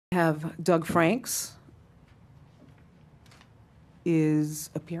Have Doug Franks is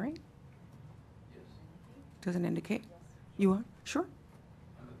appearing? Doesn't indicate. You are? Sure.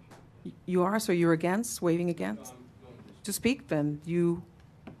 You are, so you're against, waving against? To speak, then you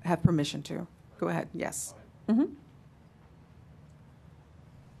have permission to. Go ahead, yes.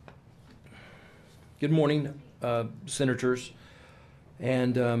 Good morning, Senators,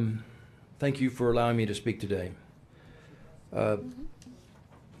 and thank you for allowing me to speak today. I'd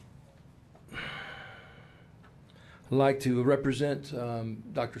like to represent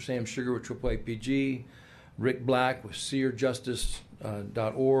Dr. Sam Sugar with AAAPG, Rick Black with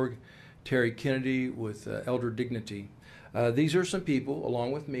SeerJustice.org, Terry Kennedy with Elder Dignity. These are some people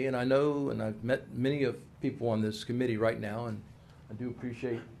along with me, and I know, and I've met many of people on this committee right now, and I do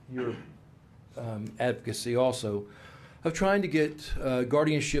appreciate your advocacy also, of trying to get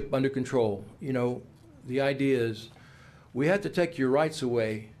guardianship under control. You know, the idea is we have to take your rights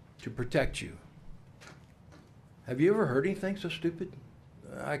away to protect you. Have you ever heard anything so stupid?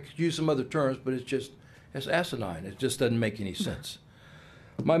 I could use some other terms, but it's asinine. It just doesn't make any sense.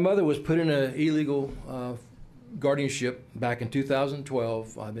 My mother was put in an illegal guardianship back in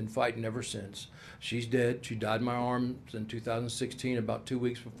 2012. I've been fighting ever since. She's dead. She died in my arms in 2016, about 2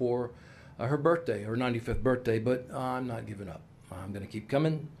 weeks before her birthday, her 95th birthday, but I'm not giving up. I'm going to keep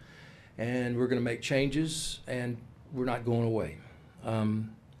coming, and we're going to make changes, and we're not going away.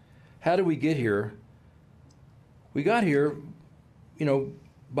 How did we get here? We got here, you know,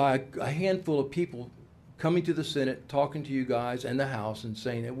 by a handful of people coming to the Senate, talking to you guys and the House and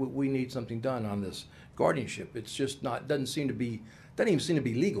saying that we need something done on this guardianship. It's just not, doesn't even seem to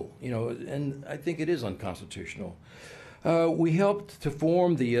be legal, you know, and I think it is unconstitutional. We helped to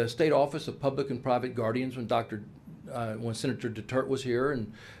form the State Office of Public and Private Guardians when Senator Duterte was here,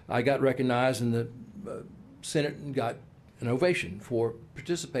 and I got recognized in the Senate and got an ovation for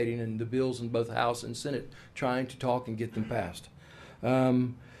participating in the bills in both House and Senate, trying to talk and get them passed.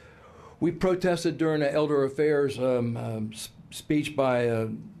 We protested during an Elder Affairs speech by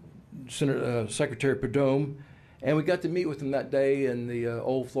Secretary Perdome, and we got to meet with him that day in the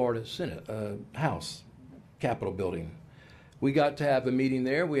old Florida Senate House Capitol building. We got to have a meeting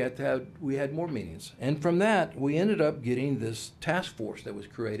there. We had more meetings, and from that we ended up getting this task force that was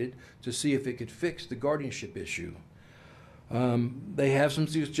created to see if it could fix the guardianship issue. They have some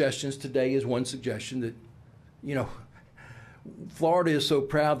suggestions. Today is one suggestion that, you know, Florida is so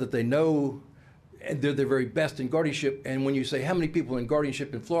proud that they know they're the very best in guardianship. And when you say how many people in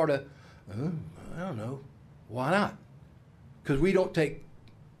guardianship in Florida, I don't know. Why not? Because we don't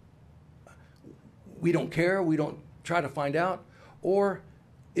care, we don't try to find out. Or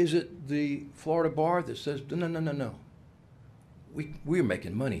is it the Florida bar that says, no. We're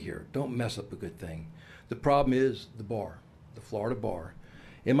making money here. Don't mess up a good thing. The problem is the bar. The Florida bar.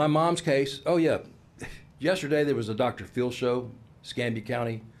 In my mom's case, oh yeah, yesterday there was a Dr. Phil show, Escambia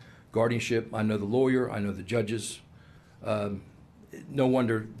County, guardianship. I know the lawyer, I know the judges. No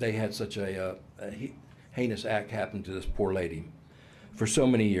wonder they had such a heinous act happen to this poor lady for so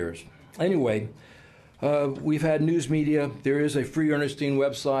many years. Anyway, we've had news media. There is a free Ernestine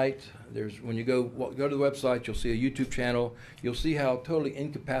website. When you go to the website, you'll see a YouTube channel. You'll see how totally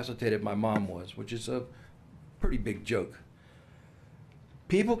incapacitated my mom was, which is a pretty big joke.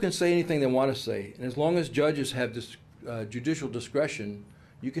 People can say anything they want to say, and as long as judges have this judicial discretion,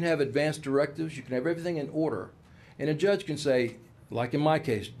 you can have advanced directives, you can have everything in order. And a judge can say, like in my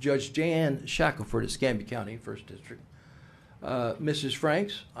case, Judge Jan Shackelford at Escambia County, 1st District, Mrs.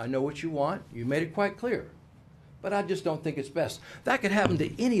 Franks, I know what you want. You made it quite clear, but I just don't think it's best. That could happen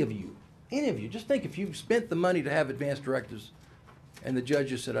to any of you. Any of you. Just think if you spent the money to have advanced directives and the judge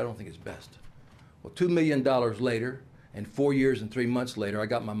just said, I don't think it's best. Well, $2 million later, and 4 years and 3 months later, I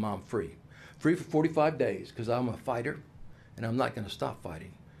got my mom free. Free for 45 days, because I'm a fighter, and I'm not going to stop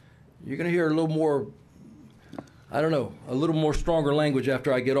fighting. You're going to hear a little more, I don't know, a little more stronger language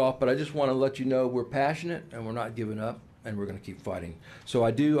after I get off, but I just want to let you know we're passionate, and we're not giving up, and we're going to keep fighting. So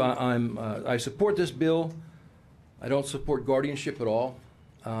I support this bill. I don't support guardianship at all.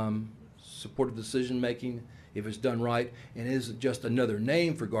 Supportive decision-making, if it's done right, and isn't just another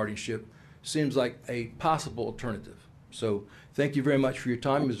name for guardianship, seems like a possible alternative. So thank you very much for your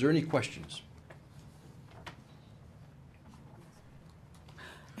time. Is there any questions?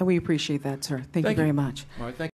 And we appreciate that, sir. Thank you very much. All right, thank you.